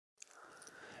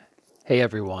Hey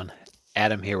everyone,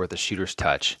 Adam here with the Shooter's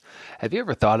Touch. Have you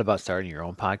ever thought about starting your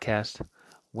own podcast?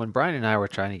 When Brian and I were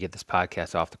trying to get this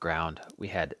podcast off the ground, we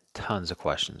had tons of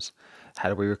questions. How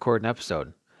do we record an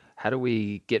episode? How do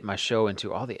we get my show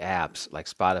into all the apps like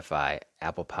Spotify,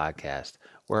 Apple Podcast,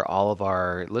 where all of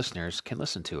our listeners can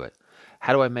listen to it?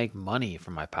 How do I make money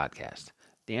from my podcast?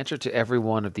 The answer to every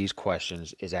one of these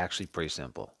questions is actually pretty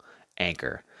simple.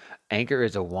 Anchor. Anchor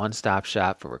is a one stop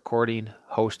shop for recording,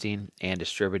 hosting, and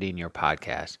distributing your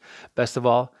podcast. Best of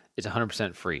all, it's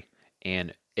 100% free,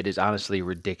 and it is honestly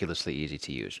ridiculously easy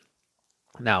to use.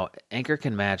 Now, Anchor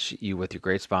can match you with your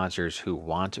great sponsors who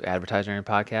want to advertise on your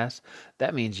podcast.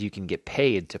 That means you can get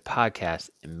paid to podcast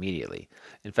immediately.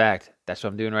 In fact, that's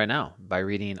what I'm doing right now by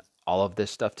reading all of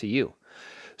this stuff to you.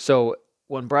 So,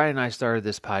 when Brian and I started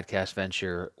this podcast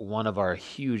venture, one of our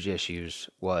huge issues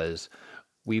was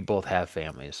we both have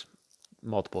families,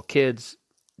 multiple kids,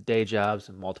 day jobs,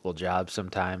 multiple jobs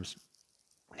sometimes.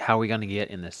 How are we going to get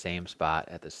in the same spot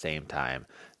at the same time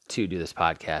to do this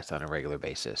podcast on a regular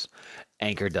basis?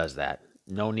 Anchor does that.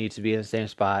 No need to be in the same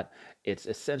spot. It's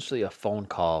essentially a phone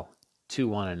call to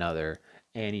one another,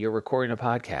 and you're recording a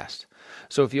podcast.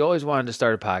 So if you always wanted to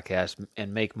start a podcast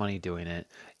and make money doing it,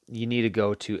 you need to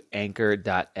go to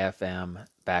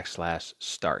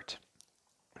anchor.fm/start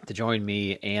to join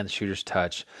me and the Shooter's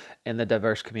Touch and the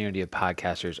diverse community of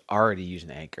podcasters already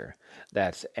using Anchor.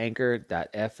 That's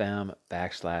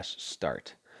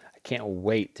anchor.fm/start. I can't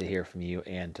wait to hear from you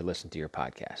and to listen to your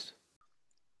podcast.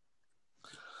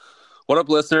 What up,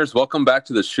 listeners? Welcome back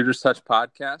to the Shooter's Touch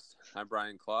podcast. I'm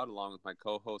Brian Claude, along with my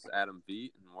co-host Adam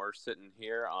Beat, and we're sitting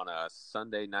here on a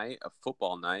Sunday night, a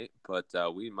football night, but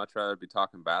we'd much rather be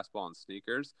talking basketball and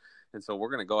sneakers. And so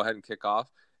we're going to go ahead and kick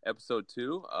off episode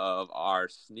 2 of our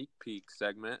sneak peek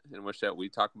segment in which that we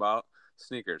talk about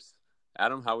sneakers.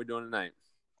 Adam, how are we doing tonight?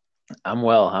 I'm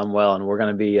well, and we're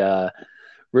going to be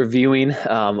reviewing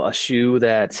a shoe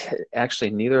that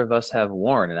actually neither of us have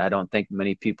worn, and I don't think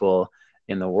many people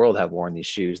in the world have worn these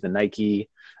shoes. The Nike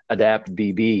Adapt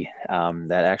BB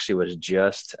that actually was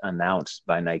just announced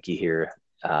by Nike here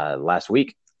last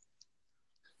week.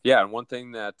 Yeah, and one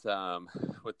thing that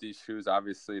with these shoes,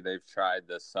 obviously they've tried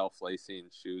the self-lacing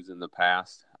shoes in the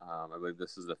past. I believe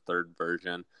this is the third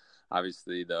version.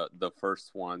 Obviously, the first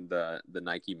one, the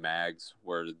Nike Mags,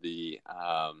 were the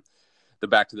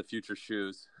Back to the Future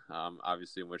shoes,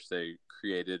 obviously in which they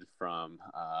created from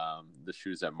the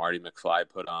shoes that Marty McFly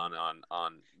put on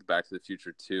Back to the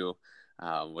Future 2,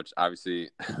 which obviously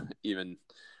even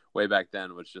way back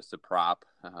then was just a prop.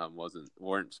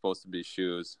 Weren't supposed to be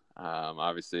shoes.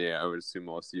 Obviously, I would assume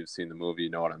most of you have seen the movie, you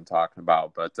know what I'm talking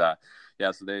about. But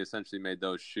yeah, so they essentially made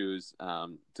those shoes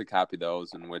to copy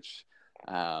those, in which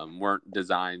weren't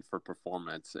designed for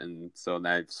performance, and so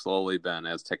they've slowly been,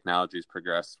 as technology's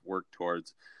progressed, worked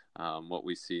towards what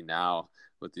we see now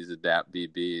with these Adapt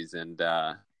BBs. And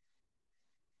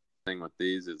thing with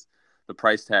these is the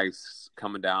price tags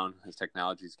coming down as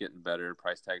technology's getting better.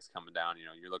 Price tags coming down. You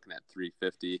know, you're looking at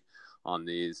 $350 on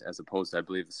these, as opposed to, I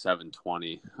believe,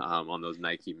 $720 on those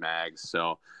Nike Mags.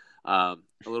 So a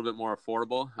little bit more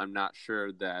affordable. I'm not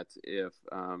sure that if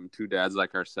two dads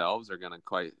like ourselves are going to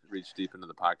quite reach deep into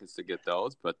the pockets to get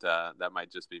those, but that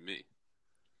might just be me.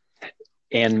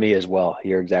 And me as well.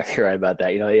 You're exactly right about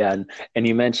that. Yeah. And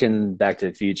you mentioned Back to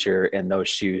the Future and those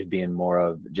shoes being more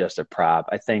of just a prop.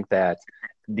 I think that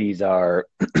these are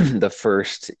the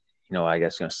first, I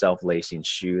guess, self-lacing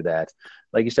shoe that,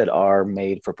 like you said, are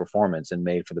made for performance and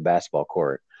made for the basketball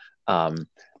court. A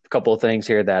couple of things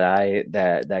here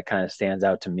that kind of stands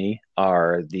out to me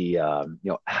are the,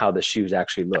 how the shoes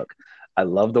actually look. I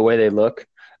love the way they look.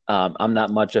 I'm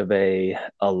not much of a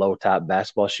low top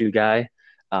basketball shoe guy.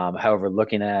 However,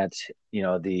 looking at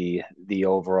the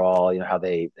overall, how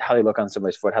they look on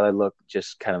somebody's foot, how they look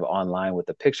just kind of online with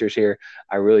the pictures here,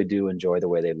 I really do enjoy the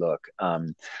way they look.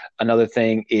 Another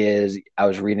thing is I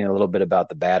was reading a little bit about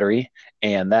the battery,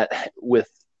 and that with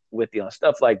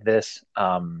stuff like this,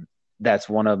 that's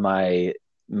one of my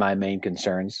main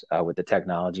concerns with the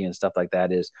technology and stuff like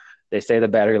that. Is they say the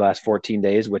battery lasts 14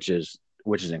 days, which is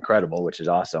incredible, which is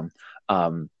awesome.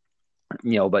 But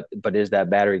is that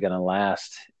battery going to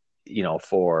last,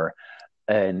 for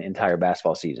an entire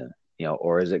basketball season,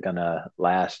 or is it going to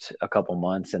last a couple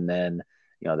months and then,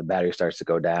 the battery starts to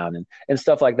go down and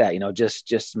stuff like that,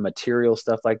 just material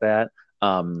stuff like that.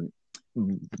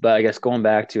 But I guess going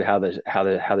back to how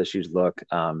the shoes look,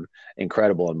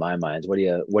 incredible in my mind. What do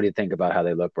you think about how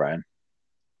they look, Brian?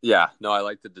 Yeah, no, I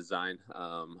like the design.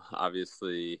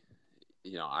 Obviously,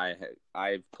 I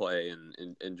play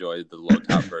and enjoy the low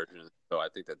top version, so I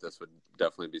think that this would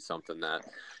definitely be something that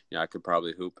I could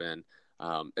probably hoop in.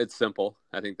 It's simple.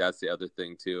 I think that's the other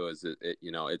thing too. Is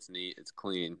it's neat, it's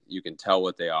clean. You can tell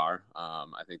what they are.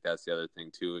 I think that's the other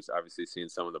thing too. Is obviously seeing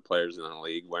some of the players in the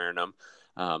league wearing them.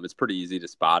 It's pretty easy to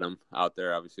spot them out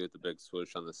there. Obviously with the big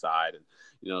swoosh on the side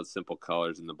and simple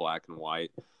colors in the black and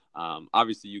white.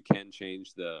 Obviously you can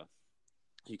change the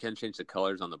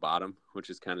colors on the bottom,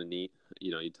 which is kind of neat.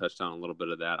 You touched on a little bit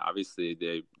of that.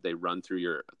 Obviously, they run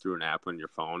through an app on your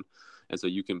phone, and so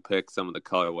you can pick some of the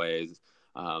colorways.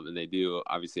 And they do,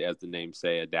 obviously, as the name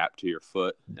say, adapt to your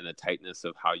foot and the tightness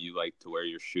of how you like to wear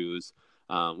your shoes,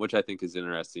 which I think is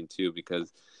interesting too,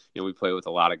 because we play with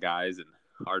a lot of guys and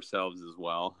ourselves as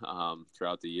well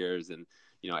throughout the years, and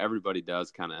everybody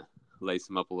does kind of lace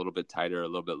them up a little bit tighter, a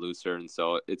little bit looser, and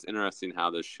so it's interesting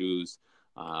how the shoes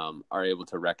are able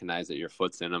to recognize that your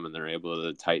foot's in them, and they're able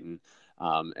to tighten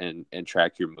and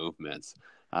track your movements.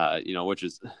 Which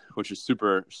is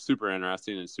super super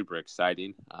interesting and super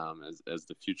exciting as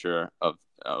the future of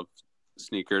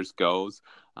sneakers goes.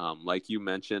 Like you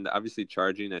mentioned, obviously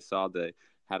charging. I saw they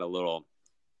had it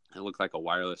looked like a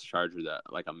wireless charger, that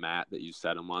like a mat that you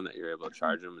set them on, that you're able to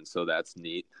charge them, and so that's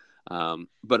neat.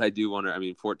 But I do wonder. I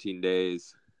mean, 14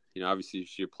 days. Obviously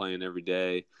if you're playing every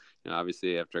day.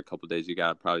 Obviously after a couple of days, you got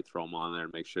to probably throw them on there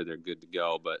and make sure they're good to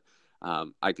go. But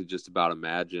I could just about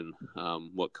imagine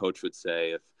what coach would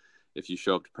say if you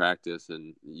show up to practice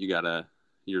and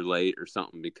you're late or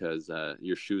something because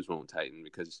your shoes won't tighten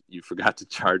because you forgot to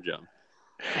charge them.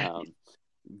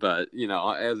 But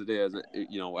as it is,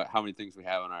 how many things we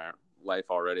have in our life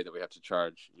already that we have to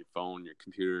charge: your phone, your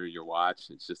computer, your watch.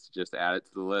 It's just add it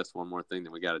to the list. One more thing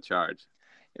that we got to charge.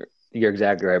 You're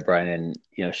exactly right, Brian.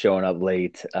 And showing up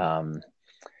late to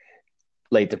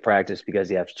practice because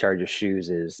you have to charge your shoes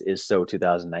is so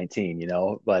 2019.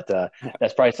 But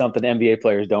that's probably something NBA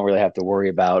players don't really have to worry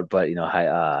about. But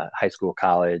high school,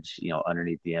 college,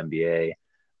 underneath the NBA,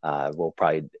 we'll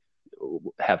probably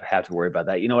have to worry about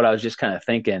that. What I was just kind of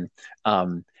thinking,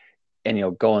 and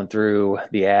going through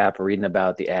the app, reading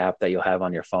about the app that you'll have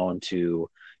on your phone to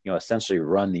essentially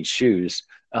run these shoes.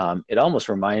 It almost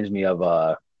reminds me of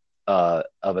a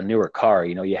newer car.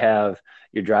 You have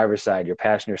your driver's side, your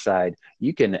passenger side.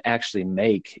 You can actually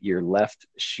make your left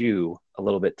shoe a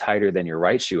little bit tighter than your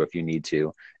right shoe if you need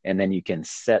to, and then you can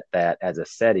set that as a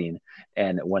setting.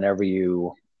 And whenever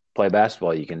you play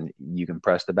basketball, you can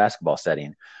press the basketball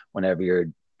setting. Whenever you're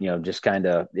just kind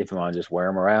of, if you want to just wear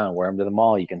them around, wear them to the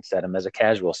mall, you can set them as a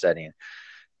casual setting.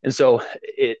 And so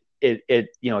it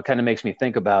kind of makes me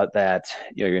think about that.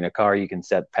 You're in a car, you can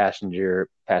set passenger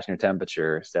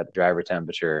temperature, set the driver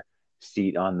temperature,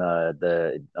 seat on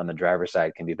the driver's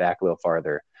side can be back a little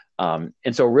farther. And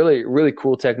so really, really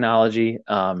cool technology.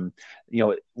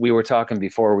 We were talking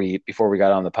before we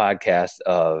got on the podcast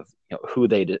of who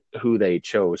Nike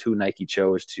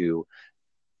chose to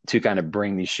kind of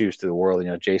bring these shoes to the world.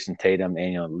 Jason Tatum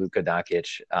and Luka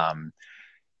Doncic.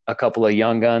 A couple of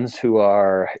young guns who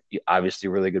are obviously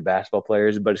really good basketball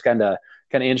players, but it's kind of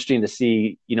interesting to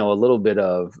see, a little bit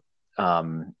of,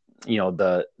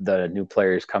 the new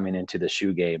players coming into the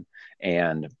shoe game.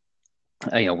 And,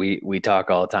 we talk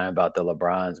all the time about the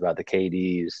LeBrons, about the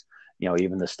KDs,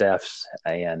 even the Stephs,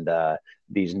 and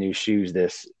these new shoes,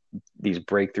 these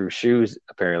breakthrough shoes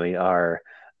apparently are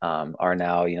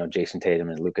now, Jason Tatum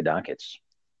and Luka Doncic.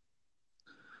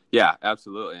 Yeah,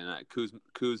 absolutely. And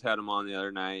Kuz had them on the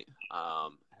other night. I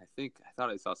thought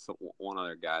I saw one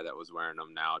other guy that was wearing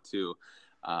them now too.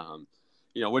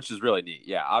 Which is really neat.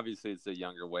 Yeah, obviously it's a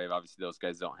younger wave. Obviously those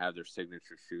guys don't have their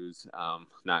signature shoes,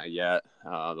 not yet.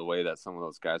 The way that some of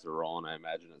those guys are rolling, I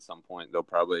imagine at some point they'll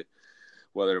probably,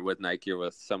 whether with Nike or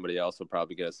with somebody else, will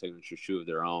probably get a signature shoe of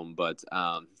their own. But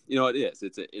it is.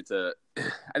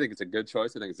 I think it's a good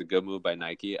choice. I think it's a good move by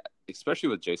Nike, especially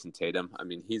with Jason Tatum. I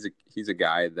mean, he's a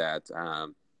guy that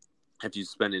if you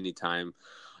spend any time,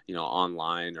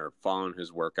 online or following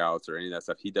his workouts or any of that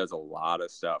stuff, he does a lot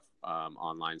of stuff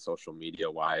online, social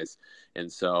media wise, and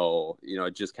so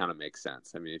it just kind of makes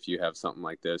sense. I mean, if you have something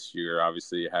like this, you're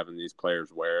obviously having these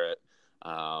players wear it.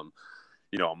 A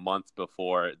month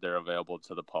before they're available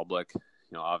to the public.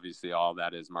 Obviously all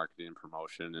that is marketing and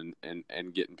promotion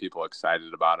and getting people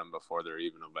excited about them before they're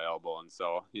even available. And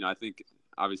so, I think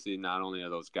obviously not only are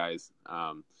those guys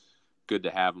good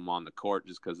to have them on the court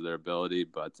just because of their ability,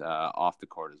 but off the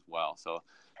court as well. So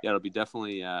yeah, he'll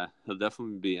definitely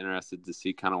be interested to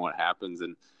see kind of what happens.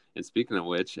 And speaking of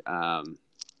which,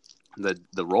 the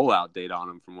rollout date on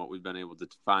them, from what we've been able to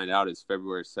find out, is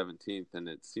February 17th, and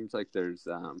it seems like there's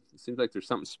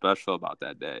something special about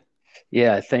that day.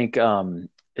 Yeah, I think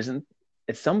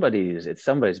it's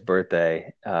somebody's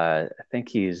birthday. I think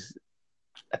he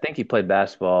played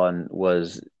basketball and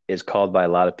was is called by a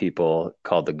lot of people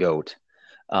called the GOAT.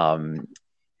 Um,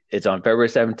 it's on February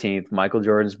 17th, Michael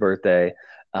Jordan's birthday.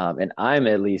 And I'm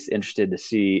at least interested to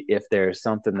see if there's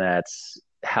something that's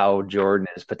how Jordan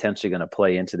is potentially going to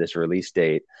play into this release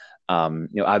date.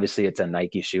 Obviously it's a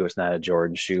Nike shoe, it's not a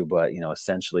Jordan shoe, but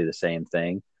essentially the same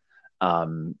thing.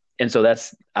 And so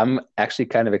I'm actually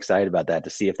kind of excited about that to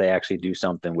see if they actually do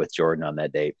something with Jordan on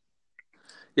that date.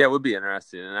 Yeah, it would be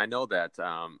interesting. And I know that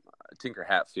Tinker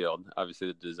Hatfield, obviously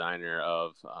the designer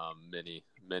of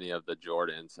many of the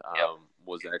Jordans,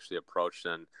 was actually approached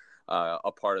and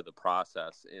a part of the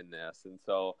process in this. And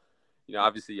so,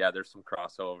 obviously, there's some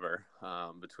crossover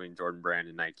between Jordan Brand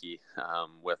and Nike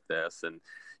with this. And,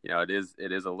 it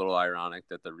is a little ironic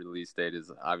that the release date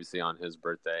is obviously on his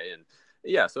birthday. And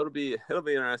so it'll be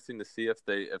interesting to see if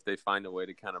they find a way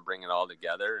to kind of bring it all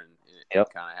together and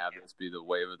kind of have this be the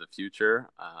wave of the future,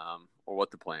 or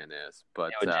what the plan is.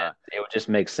 But it would just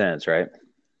make sense, right?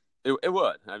 It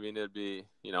would. I mean, it'd be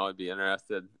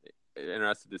interested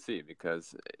to see,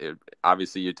 because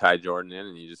obviously you tie Jordan in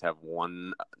and you just have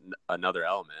another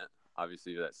element.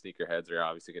 Obviously that sneakerheads are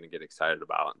obviously going to get excited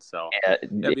about. And so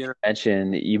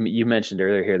you mentioned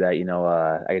earlier here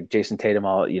that Jason Tatum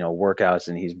all workouts,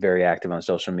 and he's very active on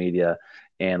social media.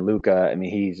 And Luka, I mean,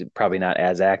 he's probably not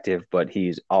as active, but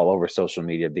he's all over social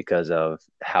media because of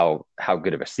how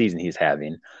good of a season he's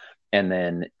having. And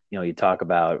then you talk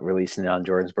about releasing it on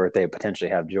Jordan's birthday, potentially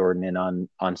have Jordan in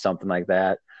on something like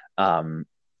that.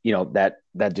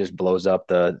 That just blows up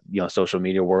the social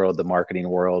media world, the marketing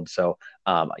world. So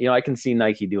I can see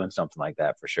Nike doing something like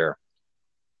that for sure.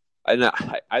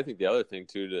 I think the other thing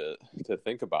too to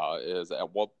think about is,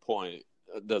 at what point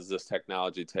does this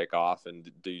technology take off, and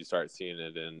do you start seeing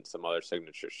it in some other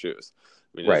signature shoes?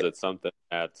 I mean, right. Is it something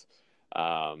that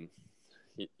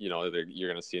you're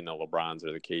going to see in the LeBrons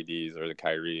or the KDs or the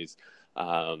Kyries?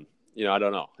 I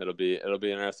don't know. It'll be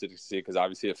interesting to see, because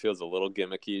obviously it feels a little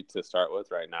gimmicky to start with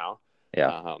right now.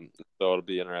 Yeah. So it'll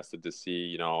be interesting to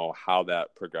see, how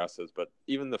that progresses. But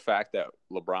even the fact that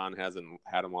LeBron hasn't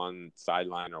had him on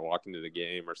sideline or walking to the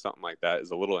game or something like that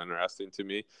is a little interesting to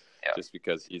me, just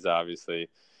because he's obviously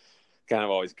kind of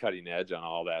always cutting edge on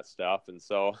all that stuff. And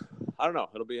so I don't know.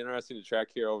 It'll be interesting to track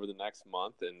here over the next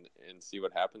month and see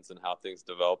what happens and how things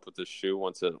develop with this shoe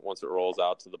once it rolls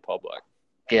out to the public.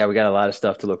 Yeah, we got a lot of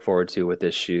stuff to look forward to with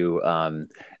this shoe. And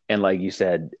like you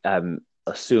said, I'm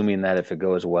assuming that if it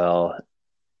goes well,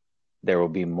 there will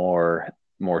be more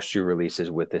shoe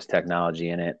releases with this technology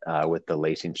in it, with the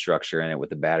lacing structure in it, with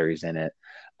the batteries in it.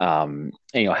 And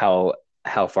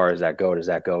how far does that go? Does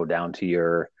that go down to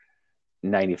your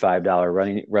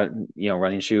 $95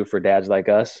 running shoe for dads like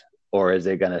us, or is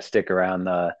it going to stick around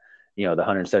the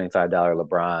 $175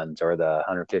 LeBrons or the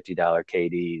 $150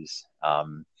 KDs?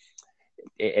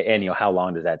 And how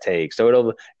long does that take? So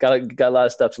it'll got a lot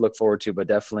of stuff to look forward to, but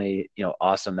definitely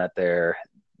awesome that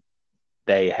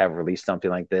they have released something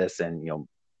like this, and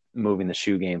moving the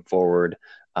shoe game forward,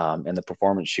 and the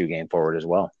performance shoe game forward as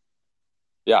well.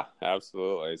 Yeah,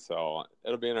 absolutely. So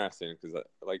it'll be interesting, because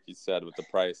like you said, with the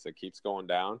price, it keeps going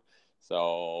down.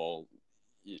 So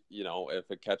if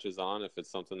it catches on, if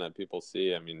it's something that people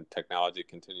see, I mean, technology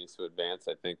continues to advance.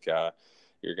 I think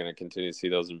you're going to continue to see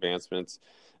those advancements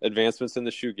in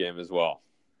the shoe game as well.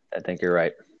 I think you're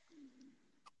right.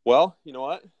 Well, you know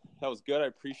what? That was good. I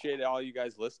appreciate all you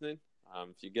guys listening.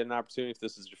 If you get an opportunity, if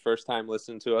this is your first time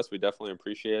listening to us, we definitely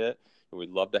appreciate it. And we'd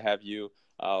love to have you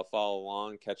follow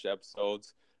along, catch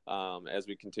episodes as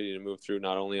we continue to move through,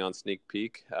 not only on Sneak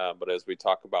Peek, but as we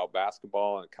talk about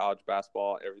basketball and college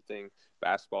basketball, everything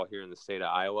basketball here in the state of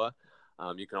Iowa.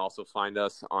 You can also find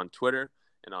us on Twitter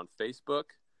and on Facebook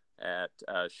at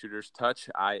Shooters Touch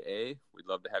IA. We'd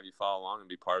love to have you follow along and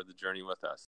be part of the journey with us.